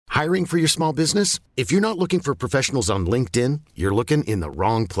Hiring for your small business? If you're not looking for professionals on LinkedIn, you're looking in the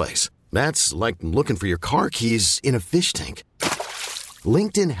wrong place. That's like looking for your car keys in a fish tank.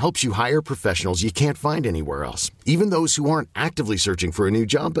 LinkedIn helps you hire professionals you can't find anywhere else, even those who aren't actively searching for a new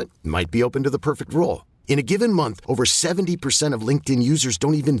job but might be open to the perfect role. In a given month, over 70% of LinkedIn users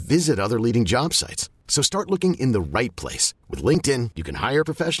don't even visit other leading job sites. So start looking in the right place. With LinkedIn, you can hire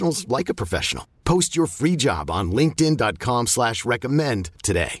professionals like a professional. Post your free job on linkedin.com/recommend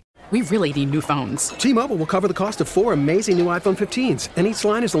today. We really need new phones. T-Mobile will cover the cost of 4 amazing new iPhone 15s, and each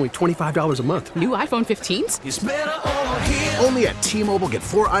line is only $25 a month. New iPhone 15s? It's better over here. Only at T-Mobile, get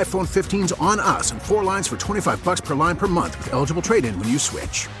 4 iPhone 15s on us and 4 lines for $25 per line per month with eligible trade-in when you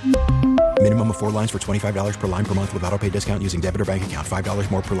switch. Minimum of 4 lines for $25 per line per month with autopay discount using debit or bank account.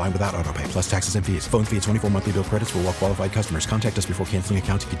 $5 more per line without autopay, plus taxes and fees. Phone fee at 24 monthly bill credits for well-qualified customers. Contact us before canceling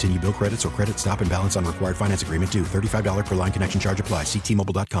account to continue bill credits or credit stop and balance on required finance agreement due. $35 per line connection charge applies. See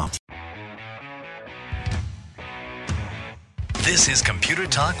T-Mobile.com. This is Computer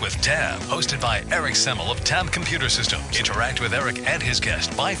Talk with Tab, hosted by Eric Semmel of Tab Computer Systems. Interact with Eric and his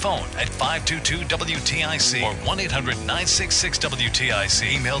guest by phone at 522-WTIC or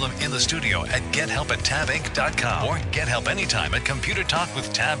 1-800-966-WTIC. Email them in the studio at gethelp@tabinc.com or get help anytime at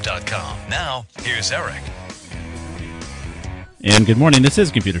computertalkwithtab.com. Now, here's Eric. And good morning. This is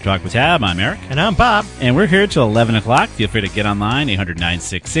Computer Talk with Tab. I'm Eric. And I'm Bob. And we're here till 11 o'clock. Feel free to get online,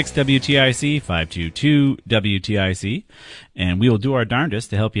 800-966-WTIC, 522-WTIC. And we will do our darndest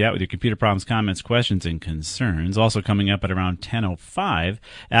to help you out with your computer problems, comments, questions, and concerns. Also coming up at around 10:05,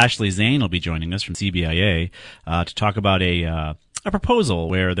 Ashley Zane will be joining us from CBIA to talk about a proposal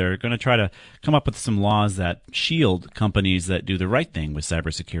where they're going to try to come up with some laws that shield companies that do the right thing with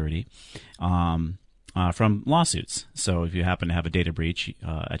cybersecurity from lawsuits. So if you happen to have a data breach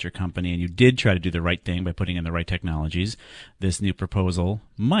at your company and you did try to do the right thing by putting in the right technologies, this new proposal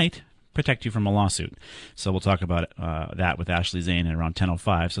might protect you from a lawsuit. So we'll talk about that with Ashley Zane at around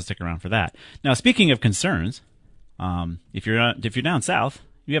 10:05, so stick around for that. Now, speaking of concerns, if you're down south,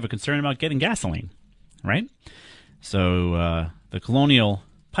 you have a concern about getting gasoline, right? So the Colonial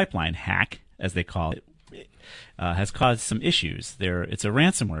Pipeline hack, as they call it, has caused some issues. It's a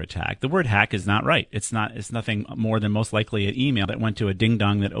ransomware attack. The word hack is not right. It's nothing more than most likely an email that went to a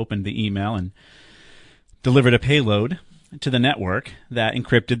ding-dong that opened the email and delivered a payload to the network that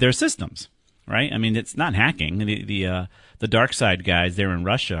encrypted their systems, right? I mean, it's not hacking. The dark side guys there in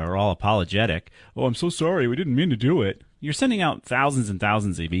Russia are all apologetic. Oh, I'm so sorry. We didn't mean to do it. You're sending out thousands and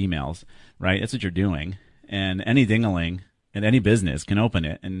thousands of emails, right? That's what you're doing. And any ding-a-ling and any business can open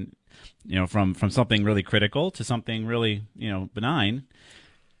it. And, from something really critical to something really, benign.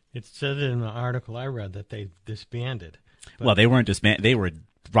 It said in the article I read that they disbanded. Well, they weren't disbanded. They were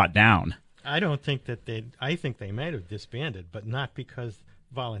brought down. I don't think that I think they might have disbanded, but not because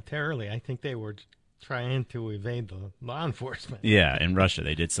voluntarily. I think they were trying to evade the law enforcement. Yeah, in Russia,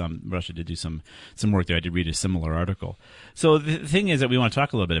 Russia did do some work there. I did read a similar article. So the thing is that we want to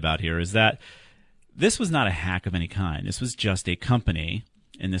talk a little bit about here is that this was not a hack of any kind. This was just a company,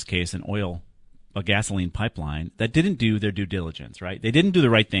 in this case, a gasoline pipeline, that didn't do their due diligence, right? They didn't do the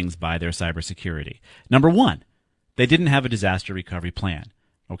right things by their cybersecurity. Number one, they didn't have a disaster recovery plan,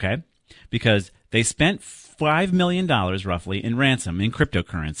 okay? Because they spent $5 million roughly in ransom, in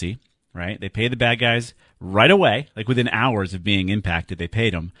cryptocurrency, right? They paid the bad guys right away, like within hours of being impacted, they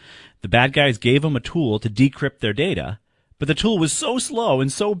paid them. The bad guys gave them a tool to decrypt their data, but the tool was so slow and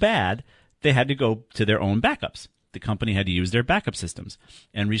so bad, they had to go to their own backups. The company had to use their backup systems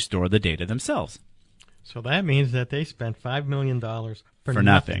and restore the data themselves. So that means that they spent $5 million for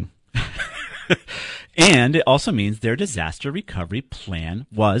nothing. And it also means their disaster recovery plan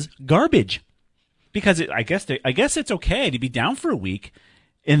was garbage. Because I guess it's okay to be down for a week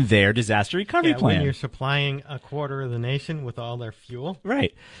in their disaster recovery plan. When you're supplying a quarter of the nation with all their fuel.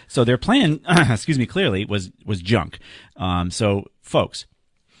 Right. So their plan, clearly was junk. So folks,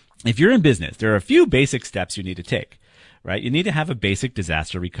 if you're in business, there are a few basic steps you need to take, right? You need to have a basic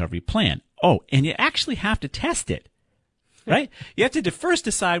disaster recovery plan. Oh, and you actually have to test it, right? You have to first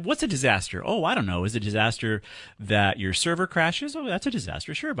decide what's a disaster. Oh, I don't know. Is it a disaster that your server crashes? Oh, that's a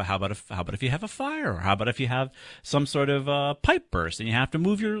disaster, sure. But how about if you have a fire? Or how about if you have some sort of pipe burst and you have to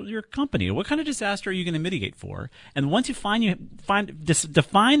move your company? What kind of disaster are you going to mitigate for? And once you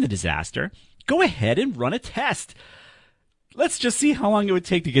define the disaster, go ahead and run a test. Let's just see how long it would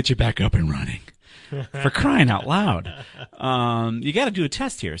take to get you back up and running. For crying out loud. You got to do a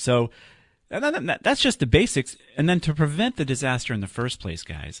test here. So that's just the basics. And then to prevent the disaster in the first place,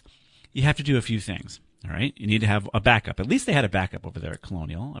 guys, you have to do a few things. All right. You need to have a backup. At least they had a backup over there at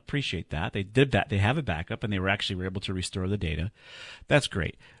Colonial. Appreciate that. They did that. They have a backup and they were able to restore the data. That's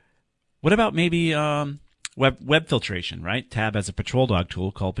great. What about maybe web filtration, right? Tab has a Patrol Dog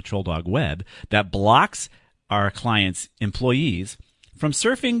tool called Patrol Dog Web that blocks our clients' employees from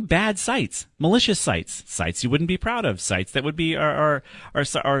surfing bad sites, malicious sites, sites you wouldn't be proud of, sites that would be are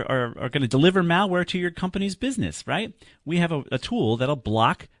going to deliver malware to your company's business, right? We have a tool that'll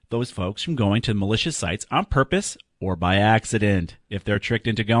block those folks from going to malicious sites on purpose or by accident. If they're tricked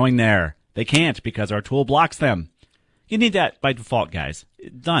into going there, they can't because our tool blocks them. You need that by default, guys.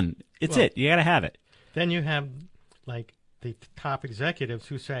 Done. It's it. You got to have it. Then you have like the top executives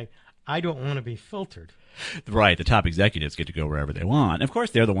who say, I don't want to be filtered. Right. The top executives get to go wherever they want. Of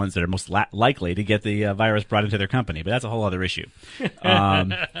course, they're the ones that are most likely to get the virus brought into their company, but that's a whole other issue.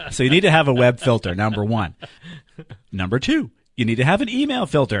 So you need to have a web filter, number one. Number two, you need to have an email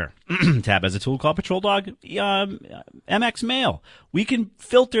filter. Tab has a tool called Patrol Dog MX Mail. We can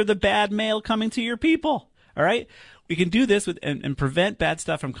filter the bad mail coming to your people. All right? We can do this and prevent bad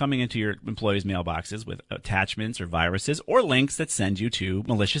stuff from coming into your employees' mailboxes with attachments or viruses or links that send you to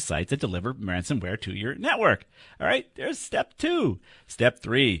malicious sites that deliver ransomware to your network. All right, there's step 2. Step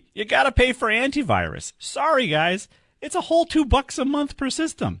 3, you got to pay for antivirus. Sorry, guys, it's a whole $2 a month per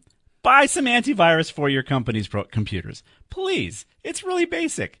system. Buy some antivirus for your company's computers, please. It's really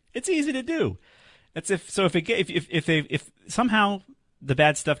basic. It's easy to do. That's if somehow the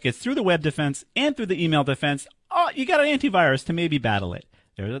bad stuff gets through the web defense and through the email defense, you got an antivirus to maybe battle it.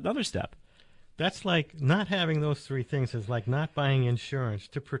 There's another step. That's like not having those 3 things is like not buying insurance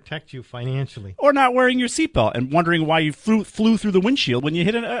to protect you financially. Or not wearing your seatbelt and wondering why you flew through the windshield when you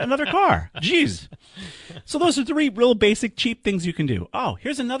hit another car. Jeez. So those are 3 real basic, cheap things you can do. Oh,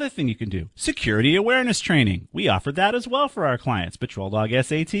 here's another thing you can do. Security awareness training. We offer that as well for our clients. Patrol Dog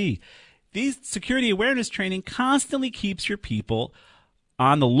SAT. These security awareness training constantly keeps your people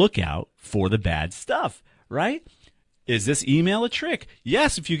on the lookout for the bad stuff, right? Is this email a trick?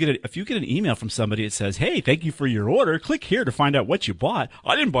 Yes, if you get an email from somebody that says, "Hey, thank you for your order. Click here to find out what you bought."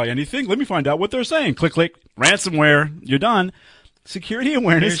 I didn't buy anything. Let me find out what they're saying. Click, click. Ransomware. You're done. Security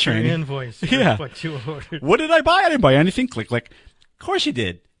awareness Here's training. Your invoice. Yeah. What you ordered. What did I buy? I didn't buy anything. Click, click. Of course you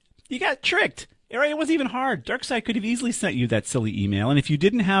did. You got tricked. It wasn't even hard. DarkSide could have easily sent you that silly email, and if you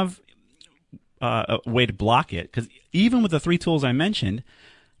didn't have a way to block it, because even with the 3 tools I mentioned,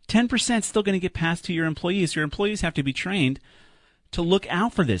 10% is still going to get passed to your employees. Your employees have to be trained to look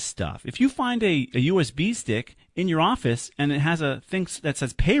out for this stuff. If you find a USB stick in your office and it has a thing that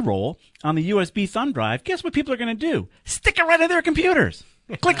says payroll on the USB thumb drive, guess what people are going to do? Stick it right in their computers.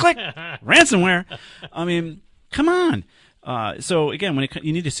 Click, click. Ransomware. I mean, come on. So again,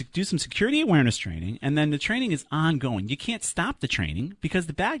 you need to do some security awareness training, and then the training is ongoing. You can't stop the training because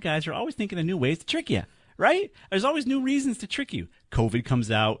the bad guys are always thinking of new ways to trick you. Right? There's always new reasons to trick you. COVID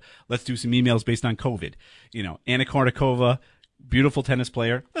comes out. Let's do some emails based on COVID. Anna Kournikova, beautiful tennis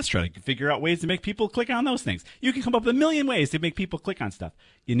player. Let's try to figure out ways to make people click on those things. You can come up with a million ways to make people click on stuff.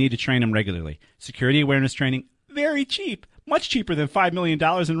 You need to train them regularly. Security awareness training, very cheap. Much cheaper than $5 million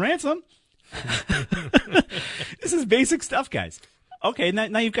in ransom. This is basic stuff, guys. Okay,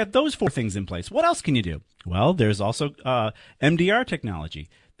 now you've got those 4 things in place. What else can you do? Well, there's also MDR technology.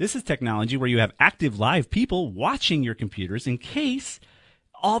 This is technology where you have active live people watching your computers in case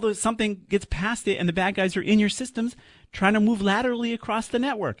something gets past it and the bad guys are in your systems trying to move laterally across the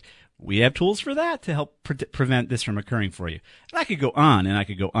network. We have tools for that to help prevent this from occurring for you. And I could go on and I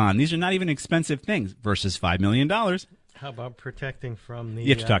could go on. These are not even expensive things versus $5 million. How about protecting from the... You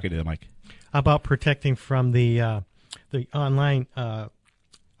have to talk into the mic. How about protecting from the online...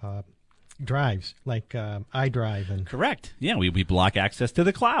 drives like iDrive and correct. Yeah, we block access to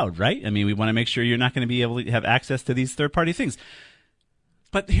the cloud, right? I mean, we want to make sure you're not going to be able to have access to these third-party things.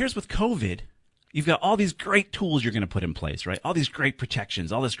 But here's with COVID, you've got all these great tools you're going to put in place, right? All these great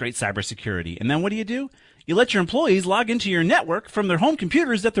protections, all this great cybersecurity. And then what do? You let your employees log into your network from their home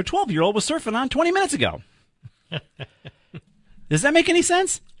computers that their 12-year-old was surfing on 20 minutes ago. Does that make any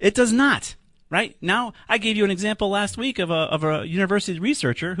sense? It does not. Right? Now, I gave you an example last week of a university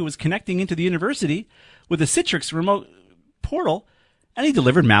researcher who was connecting into the university with a Citrix remote portal, and he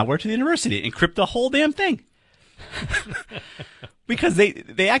delivered malware to the university, encrypt the whole damn thing. Because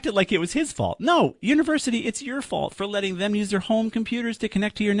they acted like it was his fault. No, university, it's your fault for letting them use their home computers to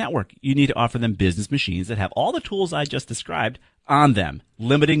connect to your network. You need to offer them business machines that have all the tools I just described on them,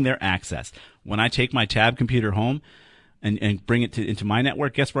 limiting their access. When I take my Tab computer home and bring it into my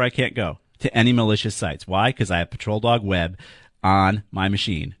network, guess where I can't go? To any malicious sites. Why? Because I have Patrol Dog Web on my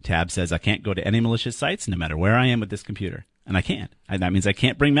machine. Tab says I can't go to any malicious sites no matter where I am with this computer. And I can't. And that means I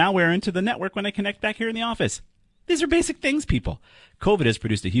can't bring malware into the network when I connect back here in the office. These are basic things, people. COVID has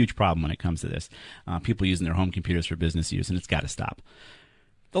produced a huge problem when it comes to this. People using their home computers for business use, and it's got to stop.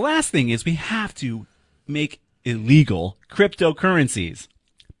 The last thing is we have to make illegal cryptocurrencies,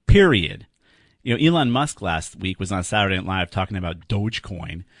 period. You know, Elon Musk last week was on Saturday Night Live talking about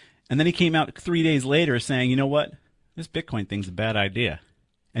Dogecoin, and then he came out 3 days later saying, you know what, this Bitcoin thing's a bad idea.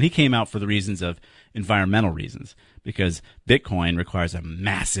 And he came out for the reasons of environmental reasons, because Bitcoin requires a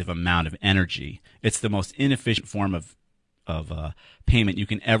massive amount of energy. It's the most inefficient form of payment you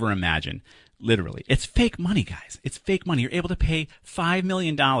can ever imagine. Literally. It's fake money, guys. It's fake money. You're able to pay $5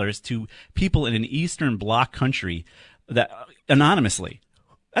 million to people in an Eastern Bloc country that anonymously.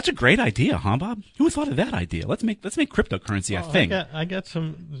 That's a great idea, huh, Bob? Who thought of that idea? Let's make cryptocurrency a thing. I got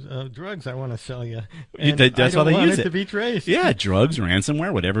some drugs I want to sell you. That's how they use it. To be traced. Yeah, drugs,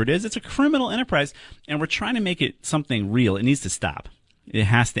 ransomware, whatever it is. It's a criminal enterprise, and we're trying to make it something real. It needs to stop. It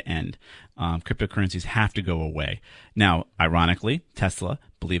has to end. Cryptocurrencies have to go away. Now, ironically, Tesla,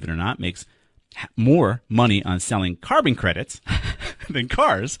 believe it or not, makes more money on selling carbon credits than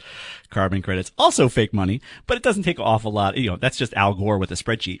cars. Carbon credits, also fake money, but it doesn't take an awful lot. You know, that's just Al Gore with a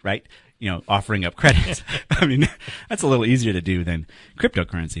spreadsheet, right? You know, offering up credits. I mean, that's a little easier to do than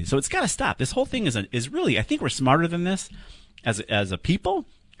cryptocurrency. So it's got to stop. This whole thing is really, I think we're smarter than this as a people.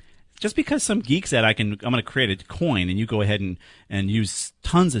 Just because some geek said I'm going to create a coin, and you go ahead and use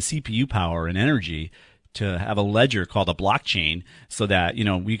tons of CPU power and energy to have a ledger called a blockchain, so that, you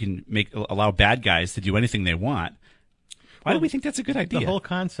know, we can allow bad guys to do anything they want. Why do we think that's a good idea? The whole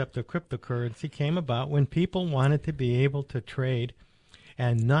concept of cryptocurrency came about when people wanted to be able to trade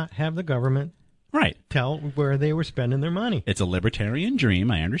and not have the government tell where they were spending their money. It's a libertarian dream.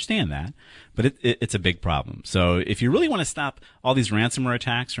 I understand that, but it's a big problem. So if you really want to stop all these ransomware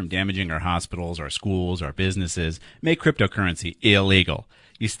attacks from damaging our hospitals, our schools, our businesses, make cryptocurrency illegal.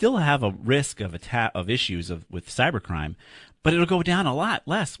 You still have a risk of issues with cybercrime, but it'll go down a lot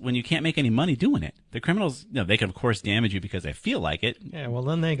less when you can't make any money doing it. The criminals, you know, they can of course damage you because they feel like it. Yeah, well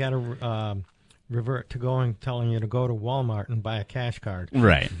then they got to revert to telling you to go to Walmart and buy a cash card.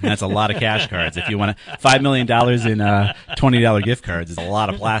 Right, that's a lot of cash cards. If you want $5 million in $20 gift cards, is a lot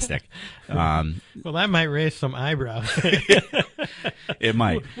of plastic. Well, that might raise some eyebrows. It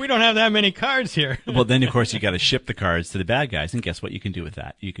might. We don't have that many cards here. Well, then of course you got to ship the cards to the bad guys, and guess what you can do with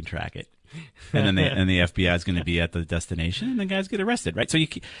that? You can track it, and then the FBI is going to be at the destination, and the guys get arrested, right? So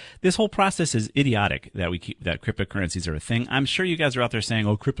this whole process is idiotic that that cryptocurrencies are a thing. I'm sure you guys are out there saying,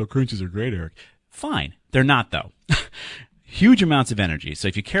 "Oh, cryptocurrencies are great, Eric." Fine, they're not though. Huge amounts of energy. So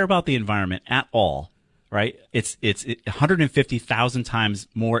if you care about the environment at all, right? It's 150,000 times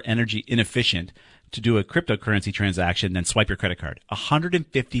more energy inefficient to do a cryptocurrency transaction than swipe your credit card.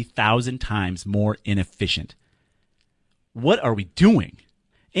 150,000 times more inefficient. What are we doing?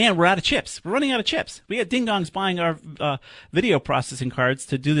 And we're out of chips. We're running out of chips. We got ding-dongs buying our video processing cards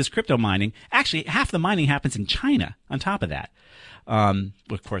to do this crypto mining. Actually, half the mining happens in China on top of that.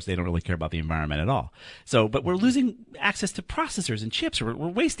 Of course, they don't really care about the environment at all. So, but we're losing access to processors and chips. We're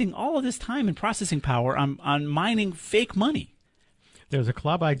wasting all of this time and processing power on mining fake money. There's a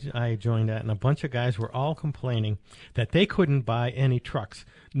club I joined at, and a bunch of guys were all complaining that they couldn't buy any trucks.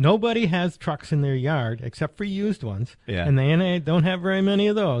 Nobody has trucks in their yard except for used ones, and they don't have very many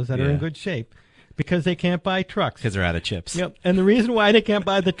of those that are in good shape because they can't buy trucks. Because they're out of chips. Yep, and the reason why they can't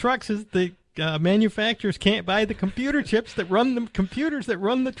buy the trucks is the manufacturers can't buy the computer chips that run the computers that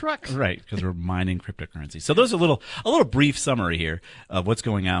run the trucks. Right, because we're mining cryptocurrency. So those are a little brief summary here of what's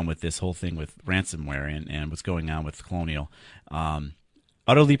going on with this whole thing with ransomware and what's going on with Colonial.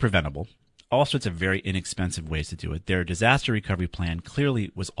 Utterly preventable. All sorts of very inexpensive ways to do it. Their disaster recovery plan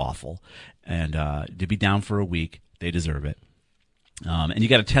clearly was awful, and to be down for a week, they deserve it. And you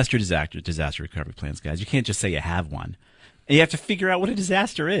got to test your disaster recovery plans, guys. You can't just say you have one. And you have to figure out what a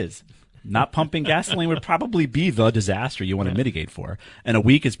disaster is. Not pumping gasoline would probably be the disaster you want to mitigate for, and a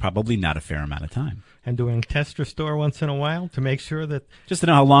week is probably not a fair amount of time. And doing test restore once in a while to make sure that... Just to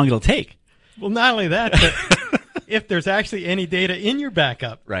know how long it'll take. Well, not only that, but if there's actually any data in your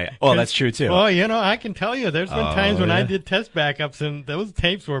backup. Right. Oh, that's true, too. Well, you know, I can tell you there's been times when I did test backups, and those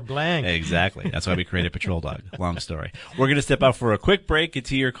tapes were blank. Exactly. That's why we created Patrol Dog. Long story. We're going to step out for a quick break, get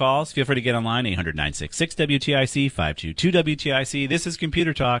to your calls. Feel free to get online, 800-966-WTIC, 522-WTIC. This is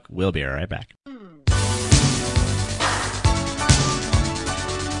Computer Talk. We'll be right back.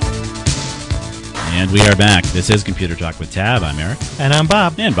 And we are back. This is Computer Talk with Tab. I'm Eric. And I'm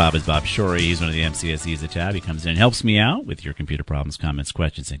Bob. And Bob is Bob Shorey. He's one of the MCSEs at Tab. He comes in and helps me out with your computer problems, comments,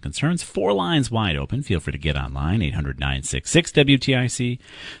 questions, and concerns. 4 lines wide open. Feel free to get online, 800-966-WTIC,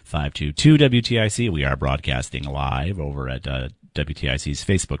 522-WTIC. We are broadcasting live over at WTIC's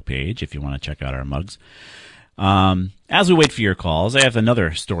Facebook page if you want to check out our mugs. As we wait for your calls, I have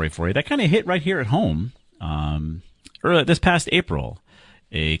another story for you that kind of hit right here at home this past April.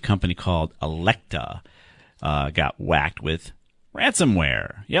 a company called Electa got whacked with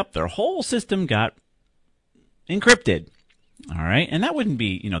ransomware. Yep, their whole system got encrypted. All right, and that wouldn't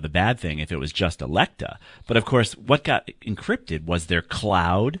be, the bad thing if it was just Electa. But of course, what got encrypted was their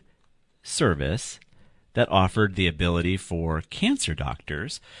cloud service that offered the ability for cancer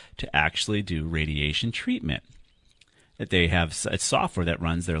doctors to actually do radiation treatment. That they have a software that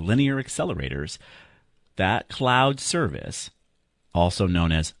runs their linear accelerators. That cloud service, also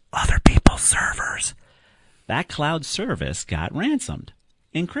known as other people's servers, that cloud service got ransomed,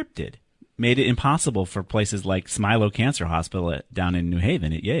 encrypted, made it impossible for places like Smilow Cancer Hospital down in New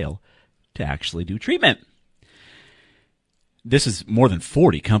Haven at Yale to actually do treatment. This is more than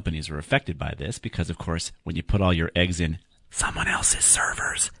 40 companies were affected by this because, of course, when you put all your eggs in someone else's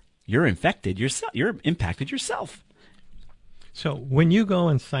servers, you're infected yourself. You're impacted yourself. So when you go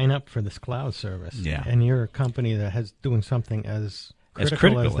and sign up for this cloud service, and you're a company that has doing something as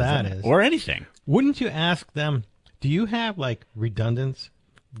critical as that is, or anything, wouldn't you ask them, do you have like redundancy,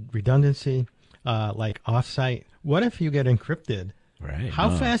 like offsite? What if you get encrypted? Right. How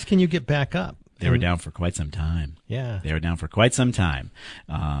fast can you get back up? They were down for quite some time. Yeah. They were down for quite some time.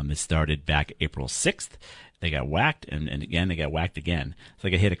 It started back April 6th. They got whacked, and again, they got whacked again. So they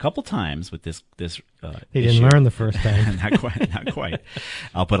got hit a couple times with this They didn't learn the first time. Not quite.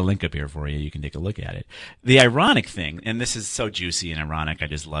 I'll put a link up here for you. You can take a look at it. The ironic thing, and this is so juicy and ironic, I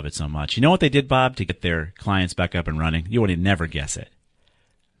just love it so much. You know what they did, Bob, to get their clients back up and running? You would never guess it.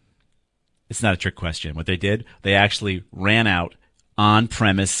 It's not a trick question. What they did, they actually ran out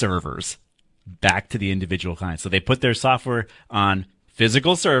on-premise servers back to the individual clients. So they put their software on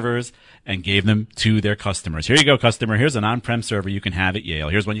physical servers and gave them to their customers. Here you go, customer. Here's an on-prem server you can have at Yale.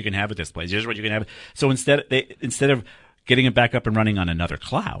 Here's one you can have at this place. Here's what you can have. So instead of getting it back up and running on another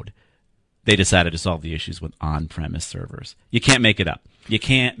cloud, they decided to solve the issues with on-premise servers. You can't make it up. You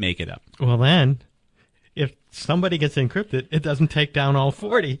can't make it up. Well, then, if somebody gets encrypted, it doesn't take down all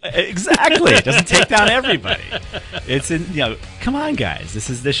 40. Exactly. It doesn't take down everybody. Come on, guys.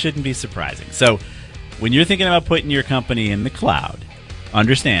 This shouldn't be surprising. So when you're thinking about putting your company in the cloud,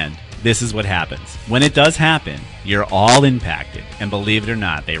 understand this is what happens. When it does happen, you're all impacted. And believe it or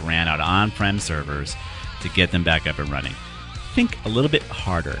not, they ran out on-prem servers to get them back up and running. Think a little bit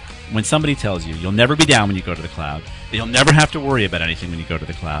harder. When somebody tells you you'll never be down when you go to the cloud, that you'll never have to worry about anything when you go to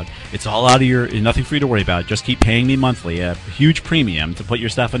the cloud, it's all out of nothing for you to worry about. Just keep paying me monthly a huge premium to put your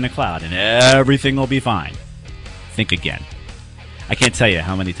stuff in the cloud, and everything will be fine. Think again. I can't tell you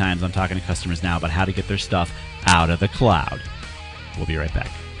how many times I'm talking to customers now about how to get their stuff out of the cloud. We'll be right back.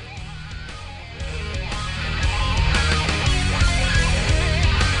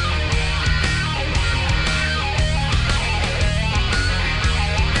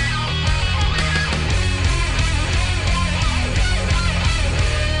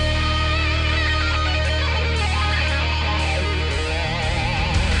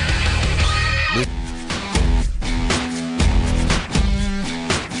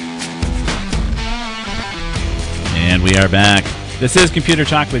 And we are back. This is Computer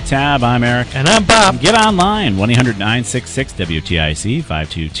Talk with Tab. I'm Eric. And I'm Bob. Get online, 1-800-966-WTIC,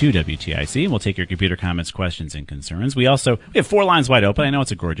 522-WTIC, and we'll take your computer comments, questions, and concerns. We have 4 lines wide open. I know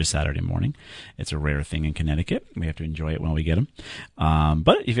it's a gorgeous Saturday morning. It's a rare thing in Connecticut. We have to enjoy it when we get them.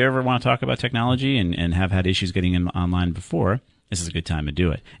 But if you ever want to talk about technology and have had issues getting in online before, this is a good time to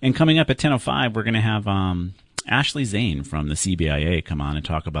do it. And coming up at 10:05, we're going to have Ashley Zane from the CBIA come on and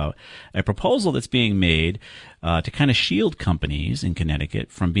talk about a proposal that's being made to kind of shield companies in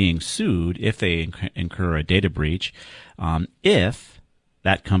Connecticut from being sued if they incur a data breach, if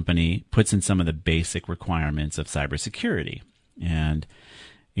that company puts in some of the basic requirements of cybersecurity. And,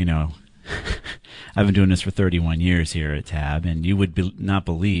 I've been doing this for 31 years here at TAB, and you would not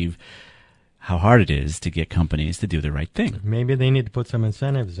believe how hard it is to get companies to do the right thing. Maybe they need to put some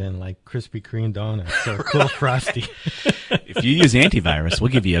incentives in, like Krispy Kreme donuts or Cool Frosty. If you use antivirus,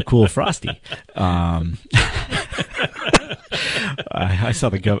 we'll give you a Cool Frosty. I saw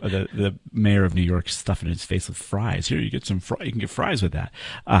the mayor of New York stuffing his face with fries. Here, you get some you can get fries with that.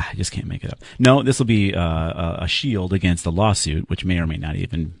 I just can't make it up. No, this will be a shield against a lawsuit, which may or may not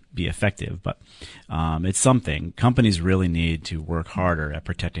even be effective. But it's something. Companies really need to work harder at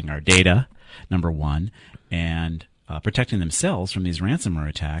protecting our data, number one, and protecting themselves from these ransomware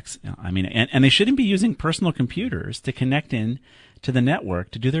attacks. I mean, and they shouldn't be using personal computers to connect in to the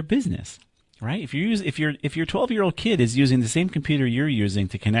network to do their business. Right? If your 12-year-old kid is using the same computer you're using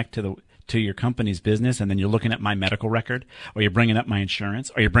to connect to your company's business, and then you're looking at my medical record, or you're bringing up my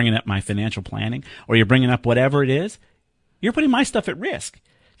insurance, or you're bringing up my financial planning, or you're bringing up whatever it is, you're putting my stuff at risk.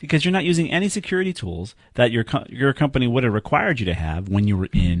 because you're not using any security tools that your company would have required you to have when you were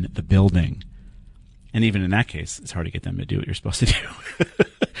in the building. And even in that case, it's hard to get them to do what you're supposed to do.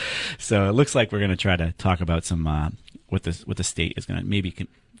 So it looks like we're going to try to talk about some what the state is going to maybe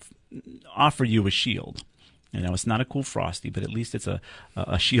offer you a shield. You know, it's not a cool Frosty, but at least it's a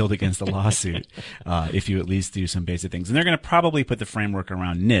shield against a lawsuit if you at least do some basic things. And they're going to probably put the framework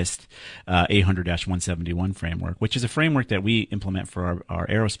around NIST 800-171 framework, which is a framework that we implement for our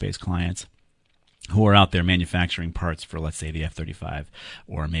aerospace clients who are out there manufacturing parts for, let's say, the F-35,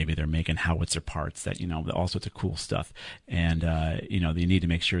 or maybe they're making howitzer parts that, all sorts of cool stuff. And, you need to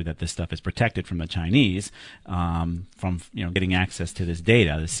make sure that this stuff is protected from the Chinese, from getting access to this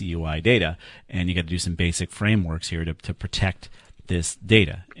data, the CUI data. And you got to do some basic frameworks here to protect this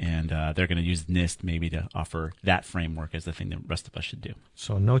data. And they're going to use NIST maybe to offer that framework as the thing the rest of us should do.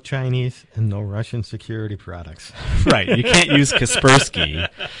 So no Chinese and no Russian security products. Right. You can't use Kaspersky.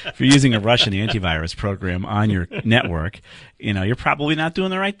 If you're using a Russian antivirus program on your network, you're probably not doing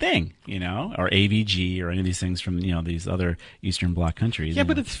the right thing, or AVG or any of these things from, these other Eastern Bloc countries. Yeah,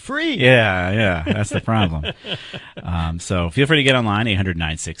 but it's free. Yeah. That's the problem. So feel free to get online,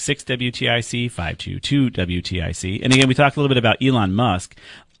 800-966-WTIC, 522-WTIC. And again, we talked a little bit about Elon Musk.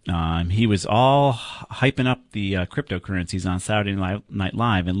 He was all hyping up the cryptocurrencies on Saturday Night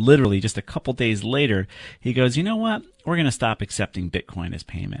Live, and literally just a couple days later, he goes, you know what? We're going to stop accepting Bitcoin as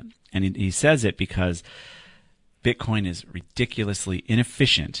payment. And he says it because Bitcoin is ridiculously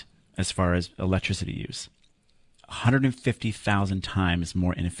inefficient as far as electricity use. 150,000 times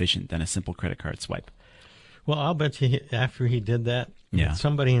more inefficient than a simple credit card swipe. Well, I'll bet you after he did that,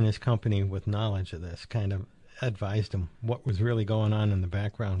 somebody in his company with knowledge of this kind of advised him what was really going on in the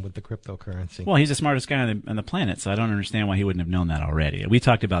background with the cryptocurrency. Well, he's the smartest guy on the planet, so I don't understand why he wouldn't have known that already. We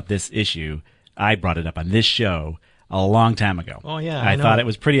talked about this issue. I brought it up on this show a long time ago. Oh, yeah. I thought it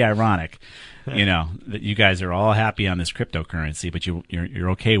was pretty ironic, that you guys are all happy on this cryptocurrency, but you're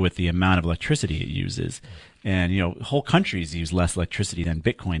okay with the amount of electricity it uses. And, whole countries use less electricity than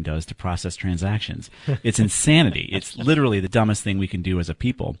Bitcoin does to process transactions. It's insanity. It's literally the dumbest thing we can do as a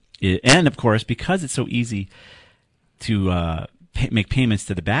people. And, of course, because it's so easy to make payments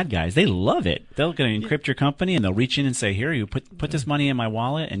to the bad guys, they love it. They're going to encrypt your company, and they'll reach in and say, here, you put this money in my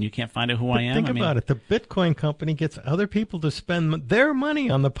wallet, and you can't find out who I am. Think about it. The Bitcoin company gets other people to spend their money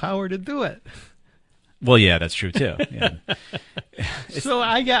on the power to do it. Well, yeah, that's true too. Yeah. So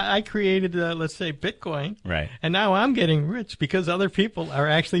I created, let's say, Bitcoin, right? And now I'm getting rich because other people are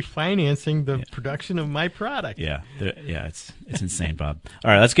actually financing the production of my product. Yeah, it's insane, Bob. All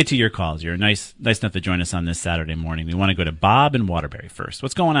right, let's get to your calls. You're nice enough to join us on this Saturday morning. We want to go to Bob in Waterbury first.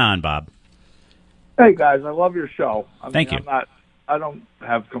 What's going on, Bob? Hey guys, I love your show. Thank you. I don't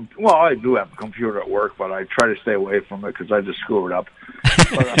have I do have a computer at work, but I try to stay away from it because I just screw it up.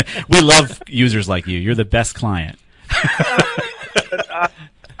 But, we love users like you. You're the best client. I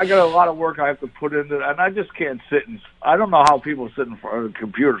got a lot of work I have to put into it, and I just can't sit I don't know how people sit in front of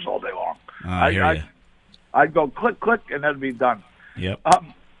computers all day long. I'd go click, click, and that'd be done. Yep.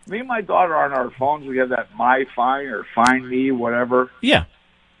 Me and my daughter on our phones, we have that MyFind or Find Me, whatever. Yeah.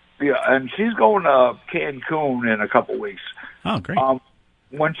 Yeah, and she's going to Cancun in a couple weeks. Oh, great.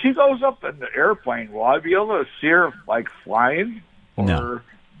 When she goes up in the airplane, will I be able to see her, flying? No.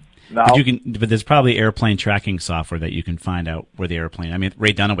 No. But there's probably airplane tracking software that you can find out where the airplane. I mean,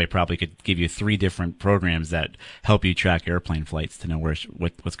 Ray Dunaway probably could give you 3 different programs that help you track airplane flights to know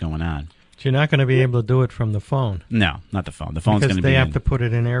what's going on. But you're not going to be able to do it from the phone. No, not the phone. The phone's going to be because they have to put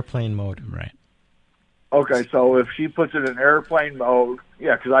it in airplane mode. Right. Okay, so if she puts it in airplane mode,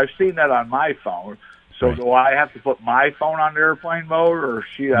 because I've seen that on my phone. So right. Do I have to put my phone on airplane mode, or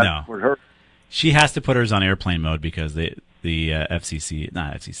she has to put her? She has to put hers on airplane mode because the FCC,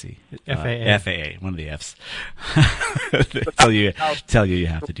 not FCC, FAA, one of the Fs, tell you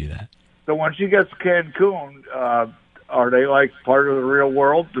have to do that. So when she gets to Cancun, are they part of the real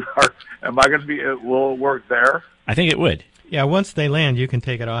world? Am I going to be? Will it work there? I think it would. Yeah, once they land, you can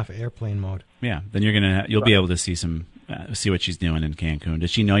take it off airplane mode. Yeah, then you'll be able to see see what she's doing in Cancun.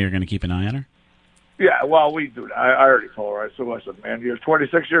 Does she know you're going to keep an eye on her? Yeah, well, we do. I already told her. So I said, man, you're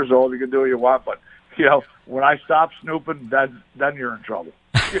 26 years old. You can do what you want, but when I stop snooping, then you're in trouble.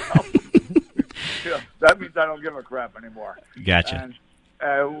 That means I don't give a crap anymore. Gotcha.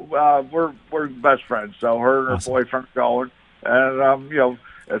 And we're best friends. So her and her awesome. boyfriend going, and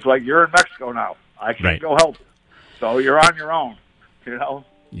it's like you're in Mexico now. I can't go help you. So you're on your own.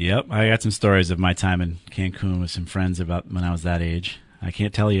 Yep, I got some stories of my time in Cancun with some friends about when I was that age. I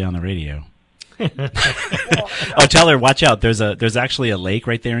can't tell you on the radio. Oh, tell her, watch out. There's actually a lake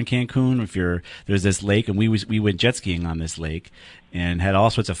right there in Cancun. There's this lake, and we went jet skiing on this lake and had all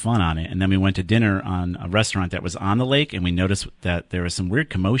sorts of fun on it. And then we went to dinner on a restaurant that was on the lake, and we noticed that there was some weird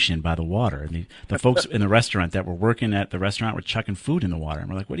commotion by the water. And the folks in the restaurant that were working at the restaurant were chucking food in the water. And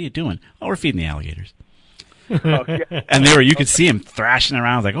we're like, "What are you doing?" "Oh, we're feeding the alligators." And you could see him thrashing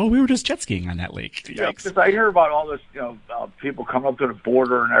around. I was like, "Oh, we were just jet skiing on that lake." Yeah, because I hear about all this, people coming up to the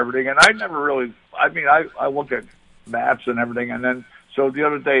border and everything, and I never really. I mean, I look at maps and everything, and then so the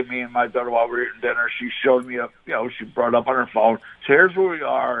other day, me and my daughter, while we were eating dinner, she showed me she brought up on her phone. So here's where we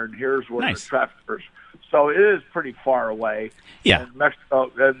are, and here's where the traffic is. So it is pretty far away. Yeah, and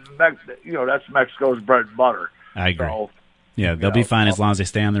Mexico, that's Mexico's bread and butter. I agree. So, yeah, they'll be fine as long as they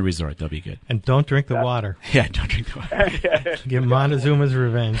stay on the resort. They'll be good. And don't drink the water. Yeah, don't drink the water. Get Montezuma's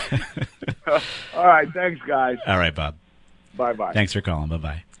revenge. All right, thanks, guys. All right, Bob. Bye-bye. Thanks for calling.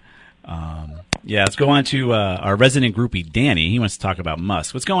 Bye-bye. Let's go on to our resident groupie, Danny. He wants to talk about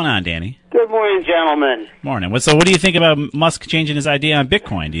Musk. What's going on, Danny? Good morning, gentlemen. Morning. So what do you think about Musk changing his idea on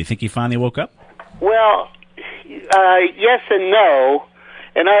Bitcoin? Do you think he finally woke up? Well, yes and no.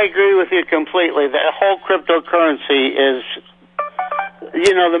 And I agree with you completely. The whole cryptocurrency is,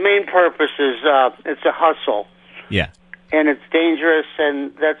 the main purpose is it's a hustle. Yeah. And it's dangerous,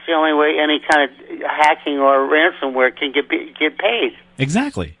 and that's the only way any kind of hacking or ransomware can get paid.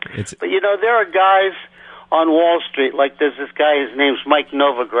 Exactly. But, there are guys on Wall Street, like there's this guy, his name's Mike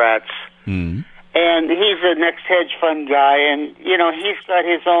Novogratz. Mm. And he's a next hedge fund guy, and, he's got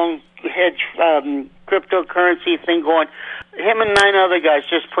his own hedge cryptocurrency thing going. Him and 9 other guys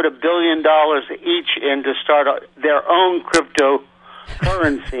just put $1 billion each in to start their own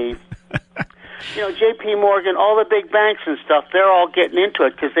cryptocurrency. J.P. Morgan, all the big banks and stuff, they're all getting into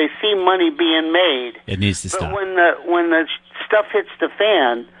it because they see money being made. It needs to stop. But when the stuff hits the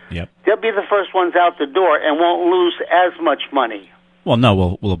fan, they'll be the first ones out the door and won't lose as much money. Well,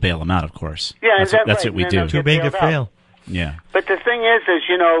 no, we'll bail them out, of course. Yeah, that's what we do. Too big to fail. Yeah. But the thing is, there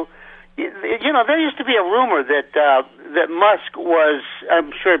used to be a rumor that Musk was,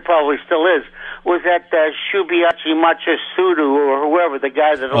 I'm sure it probably still is, was that Shubiachi Machisudu or whoever, the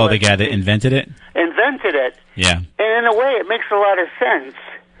guy that... Oh, the guy that invented it? Invented it. Yeah. And in a way, it makes a lot of sense.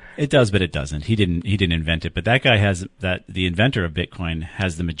 It does, but it doesn't. He didn't invent it, but that guy the inventor of Bitcoin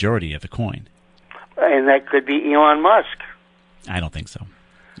has the majority of the coin. And that could be Elon Musk. I don't think so.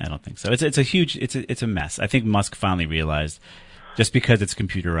 It's a mess. I think Musk finally realized just because it's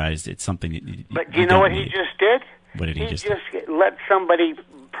computerized, it's something. But you know what he just did? What did he just let somebody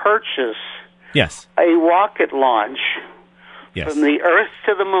purchase Yes. a rocket launch yes. from the Earth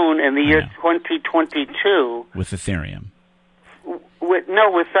to the Moon in the year 2022 with Ethereum. With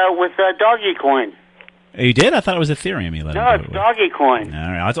Dogecoin. Oh, you did? I thought it was Ethereum. You let him do it's Dogecoin.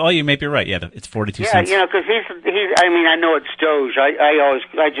 All right. You may be right. Yeah, it's 42 cents. Yeah, because he's. I mean, I know it's Doge.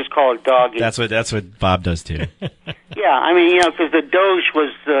 I just call it Doggy. That's what Bob does too. Yeah, I mean, because the Doge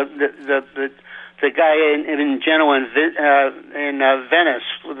was the guy in Genoa in Venice,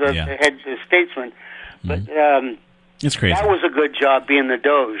 the head statesman. But it's crazy. That was a good job being the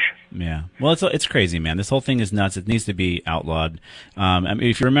Doge. Yeah. Well, it's crazy, man. This whole thing is nuts. It needs to be outlawed. I mean,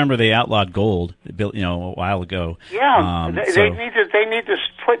 if you remember, they outlawed gold, a while ago. Yeah. They need to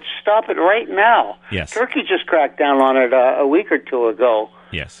stop it right now. Yes. Turkey just cracked down on it a week or two ago.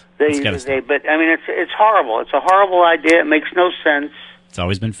 Yes. But I mean, it's horrible. It's a horrible idea. It makes no sense. It's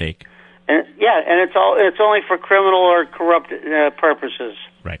always been fake. And it's only for criminal or corrupt purposes.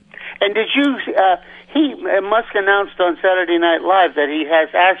 Right. And did you? Musk announced on Saturday Night Live that he has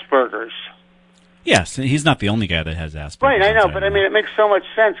Asperger's. Yes, he's not the only guy that has Asperger's. Right, I know, but I mean, it makes so much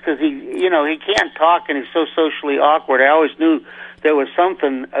sense because he can't talk and he's so socially awkward. I always knew there was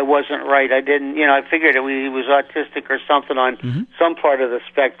something that wasn't right. I didn't, I figured he was autistic or something on some part of the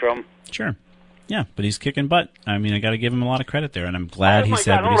spectrum. Sure. Yeah, but he's kicking butt. I mean, I got to give him a lot of credit there, and I'm glad he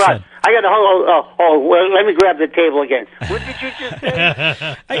said what he said. I got to well, let me grab the table again. What did you just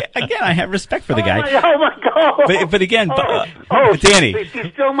say? I have respect for the guy. Oh my God! But again, Danny,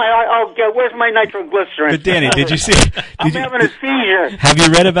 you stole my. Where's my nitroglycerin? But Danny, did you see? I'm having a seizure. Have you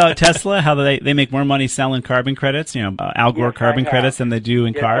read about Tesla? How they make more money selling carbon credits? Al Gore carbon credits than they do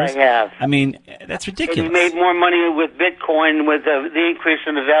in cars. I have. I mean, that's ridiculous. And he made more money with Bitcoin with the increase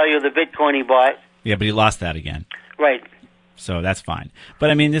in the value of the Bitcoin he bought. Yeah, but he lost that again. Right. So that's fine. But,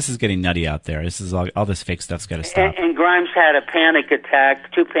 I mean, this is getting nutty out there. This is all this fake stuff's got to stop. And Grimes had a panic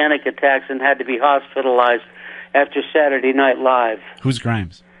attack, 2 panic attacks, and had to be hospitalized after Saturday Night Live. Who's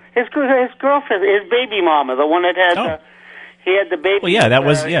Grimes? His girlfriend, his baby mama, the one that had He had the baby. Well, yeah, that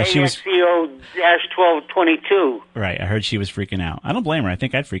was she was AXCO-1222. Right, I heard she was freaking out. I don't blame her. I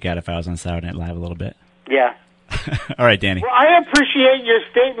think I'd freak out if I was on Saturday Night Live a little bit. Yeah. All right, Danny. Well, I appreciate your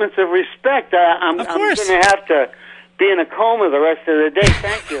statements of respect. I'm going to have to be in a coma the rest of the day.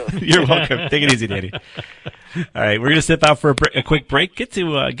 Thank you. You're welcome. Take it easy, Danny. All right, we're going to step out for a quick break. Get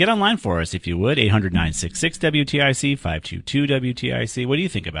online for us, if you would, 800-966-WTIC, 522-WTIC. What do you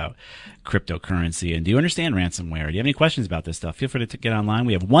think about cryptocurrency, and do you understand ransomware? Do you have any questions about this stuff? Feel free to get online.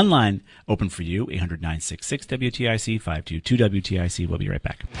 We have one line open for you, 800-966-WTIC, 522-WTIC. We'll be right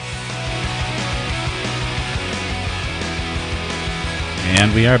back.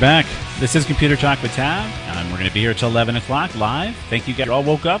 And we are back. This is Computer Talk with Tab, and we're going to be here till 11 o'clock live. Thank you guys. You all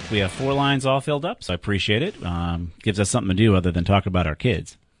woke up. We have 4 lines all filled up, so I appreciate it. Gives us something to do other than talk about our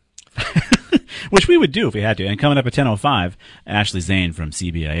kids, which we would do if we had to. And coming up at 10:05, Ashley Zane from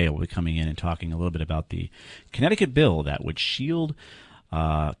CBIA will be coming in and talking a little bit about the Connecticut bill that would shield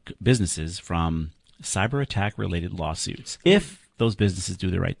businesses from cyber attack-related lawsuits if those businesses do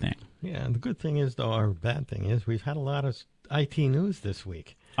the right thing. Yeah, and the good thing is, though, or bad thing is, we've had a lot of IT news this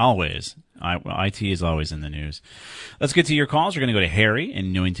week. Always. IT is always in the news. Let's get to your calls. We're going to go to Harry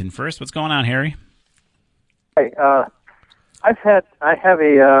in Newington first. What's going on, Harry? Hey, I have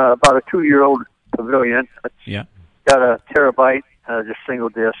about a 2-year-old Pavilion. Yeah. Got a terabyte, just single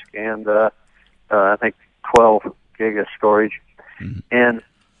disk, and I think 12 gig of storage. Mm-hmm. And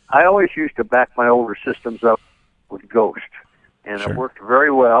I always used to back my older systems up with Ghost, and It worked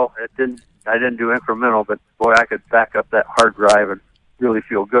very well. I didn't do incremental, but boy, I could back up that hard drive and really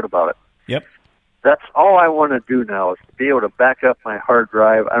feel good about it. Yep. That's all I want to do now, is to be able to back up my hard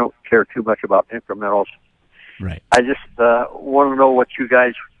drive. I don't care too much about incrementals. Right. I just want to know what you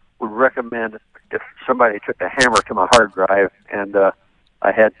guys would recommend if somebody took a hammer to my hard drive and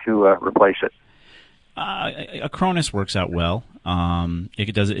I had to replace it. Acronis works out well.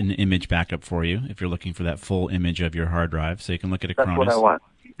 It does an image backup for you if you're looking for that full image of your hard drive. So you can look at Acronis. That's what I want.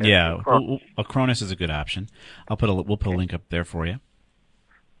 Yeah, Acronis is a good option. We'll put a link up there for you.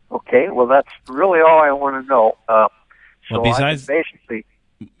 Okay, well, that's really all I want to know. So besides, I can basically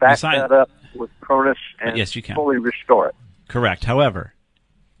back that up with Acronis and yes, you can. fully restore it. Correct. However,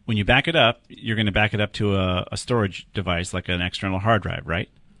 when you back it up, you're going to back it up to a storage device like an external hard drive, right?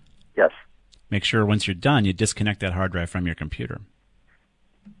 Yes. Make sure once you're done, you disconnect that hard drive from your computer.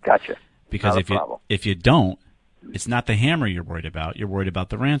 Gotcha. Because if you don't, it's not the hammer you're worried about. You're worried about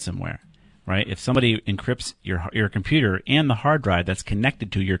the ransomware, right? If somebody encrypts your computer and the hard drive that's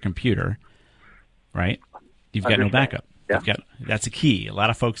connected to your computer, right? You've got no backup. Yeah. That's a key. A lot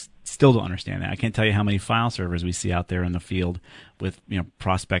of folks still don't understand that. I can't tell you how many file servers we see out there in the field with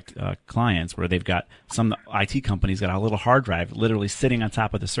prospect clients where they've got some IT companies got a little hard drive literally sitting on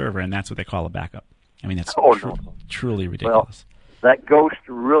top of the server, and that's what they call a backup. I mean, that's truly ridiculous. Well, that Ghost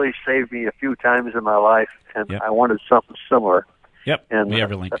really saved me a few times in my life, and I wanted something similar. Yep, and we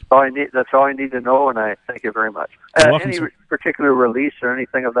have a link. That's all I need to know, and I thank you very much. Any particular release or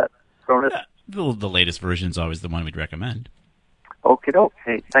anything of that Acronis? The latest version is always the one we'd recommend. Okie doke.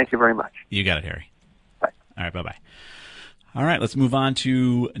 Hey, thank you very much. You got it, Harry. Bye. All right, bye-bye. All right, let's move on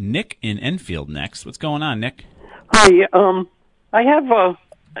to Nick in Enfield next. What's going on, Nick? Hi, I have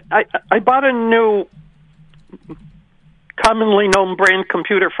I bought a new commonly known brand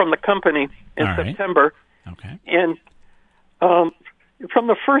computer from the company in September. Okay. And from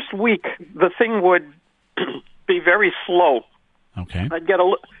the first week, the thing would be very slow. Okay.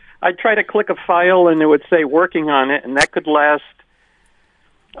 I'd try to click a file, and it would say working on it, and that could last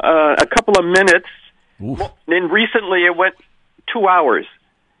a couple of minutes. Oof. And recently, it went 2 hours.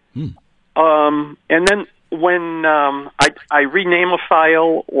 And then when I rename a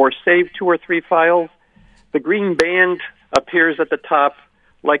file or save 2 or 3 files, the green band appears at the top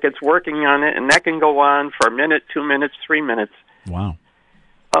like it's working on it, and that can go on for a minute, 2 minutes, 3 minutes. Wow.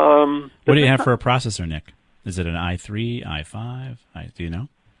 What do you have for a processor, Nick? Is it an i3, i5? Do you know?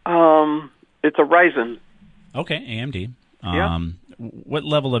 It's a Ryzen. Okay, AMD. Yeah. What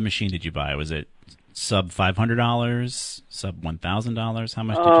level of machine did you buy? Was it sub $500, sub $1,000? How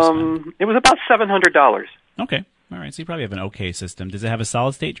much did you spend? It was about $700. Okay. All right. So you probably have an okay system. Does it have a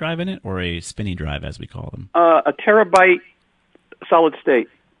solid state drive in it or a spinny drive, as we call them? A terabyte solid state.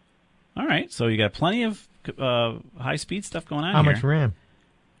 All right. So you got plenty of high speed stuff going on How here. much RAM?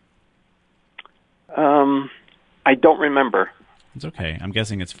 I don't remember. It's okay. I'm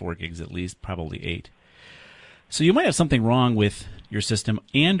guessing it's 4 gigs at least, probably 8. So you might have something wrong with your system,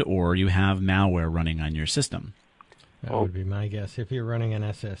 and or you have malware running on your system. That would be my guess. If you're running an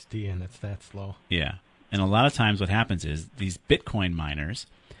SSD and it's that slow. Yeah. And a lot of times what happens is these Bitcoin miners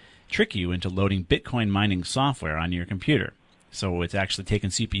trick you into loading Bitcoin mining software on your computer. So it's actually taken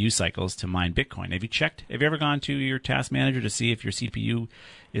CPU cycles to mine Bitcoin. Have you ever gone to your task manager to see if your CPU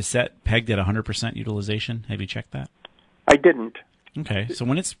is pegged at 100% utilization? Have you checked that? I didn't. Okay, so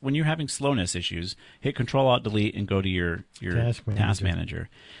when you're having slowness issues, hit Control-Alt-Delete and go to your task manager.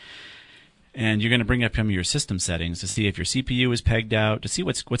 And you're going to bring up some of your system settings to see if your CPU is pegged out, to see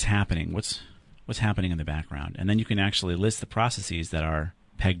what's happening, what's happening in the background. And then you can actually list the processes that are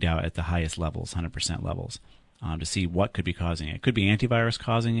pegged out at the highest levels, 100% levels, to see what could be causing it. It could be antivirus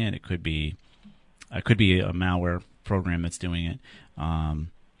causing it. It could be a malware program that's doing it.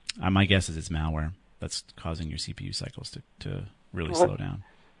 My guess is it's malware that's causing your CPU cycles to really slow down.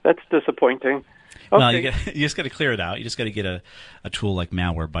 That's disappointing. Okay. Well, you just got to clear it out. You just got to get a tool like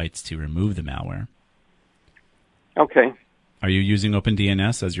Malwarebytes to remove the malware. Okay. Are you using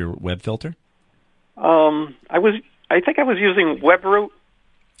OpenDNS as your web filter? I think I was using WebRoot.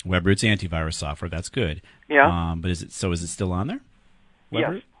 WebRoot's antivirus software. That's good. Yeah. But is it still on there?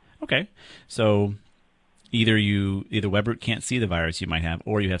 WebRoot? Yes. Okay. So either WebRoot can't see the virus you might have,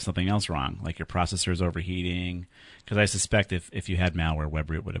 or you have something else wrong, like your processor is overheating. Because I suspect if you had malware,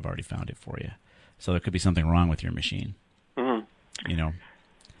 WebRoot would have already found it for you. So there could be something wrong with your machine. Mm-hmm. You know.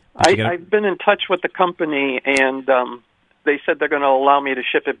 I've been in touch with the company, and they said they're going to allow me to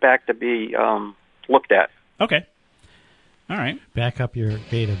ship it back to be looked at. Okay. All right. Back up your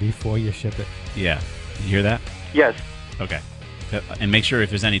data before you ship it. Yeah. You hear that? Yes. Okay. And make sure if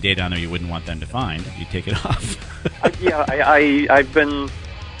there's any data on there you wouldn't want them to find, you take it off. I've been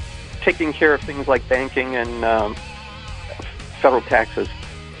taking care of things like banking and federal taxes.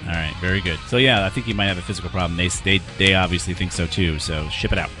 All right, very good. So yeah, I think you might have a physical problem. They obviously think so too. So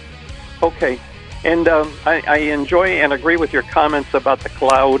ship it out. Okay, and I enjoy and agree with your comments about the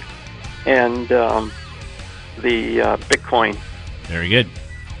cloud and the Bitcoin. Very good.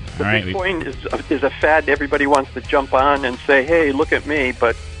 All right. Bitcoin is a fad. Everybody wants to jump on and say, "Hey, look at me,"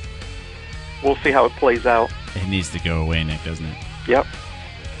 but we'll see how it plays out. It needs to go away, Nick, doesn't it? Yep.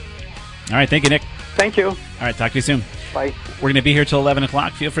 All right, thank you, Nick. Thank you. All right, talk to you soon. Bye. We're going to be here till 11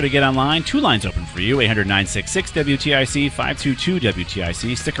 o'clock. Feel free to get online. 2 lines open for you, 800-966-WTIC,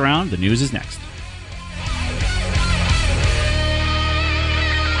 522-WTIC. Stick around. The news is next.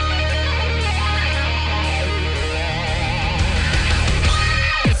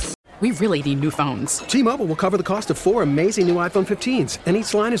 We really need new phones. T-Mobile will cover the cost of 4 amazing new iPhone 15s, and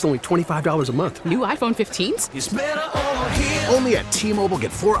each line is only $25 a month. New iPhone 15s? It's better over here. Only at T-Mobile,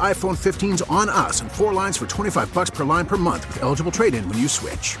 get 4 iPhone 15s on us and 4 lines for $25 per line per month with eligible trade-in when you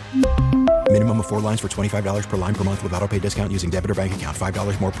switch. Minimum of 4 lines for $25 per line per month with autopay discount using debit or bank account.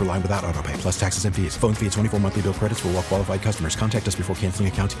 $5 more per line without autopay, plus taxes and fees. Phone fee at 24 monthly bill credits for well-qualified customers. Contact us before canceling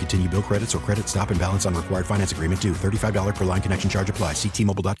account to continue bill credits or credit stop and balance on required finance agreement due. $35 per line connection charge applies. See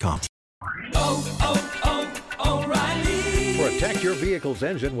T-Mobile.com. O'Reilly. Protect your vehicle's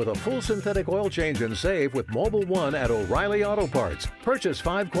engine with a full synthetic oil change and save with Mobil 1 at O'Reilly Auto Parts. Purchase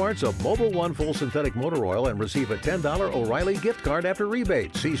 5 quarts of Mobil 1 full synthetic motor oil and receive a $10 O'Reilly gift card after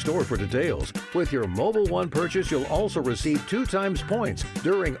rebate. See store for details. With your Mobil 1 purchase, you'll also receive 2 times points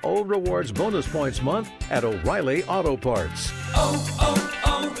during O Rewards Bonus Points Month at O'Reilly Auto Parts.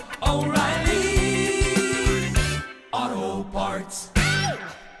 O'Reilly Auto Parts.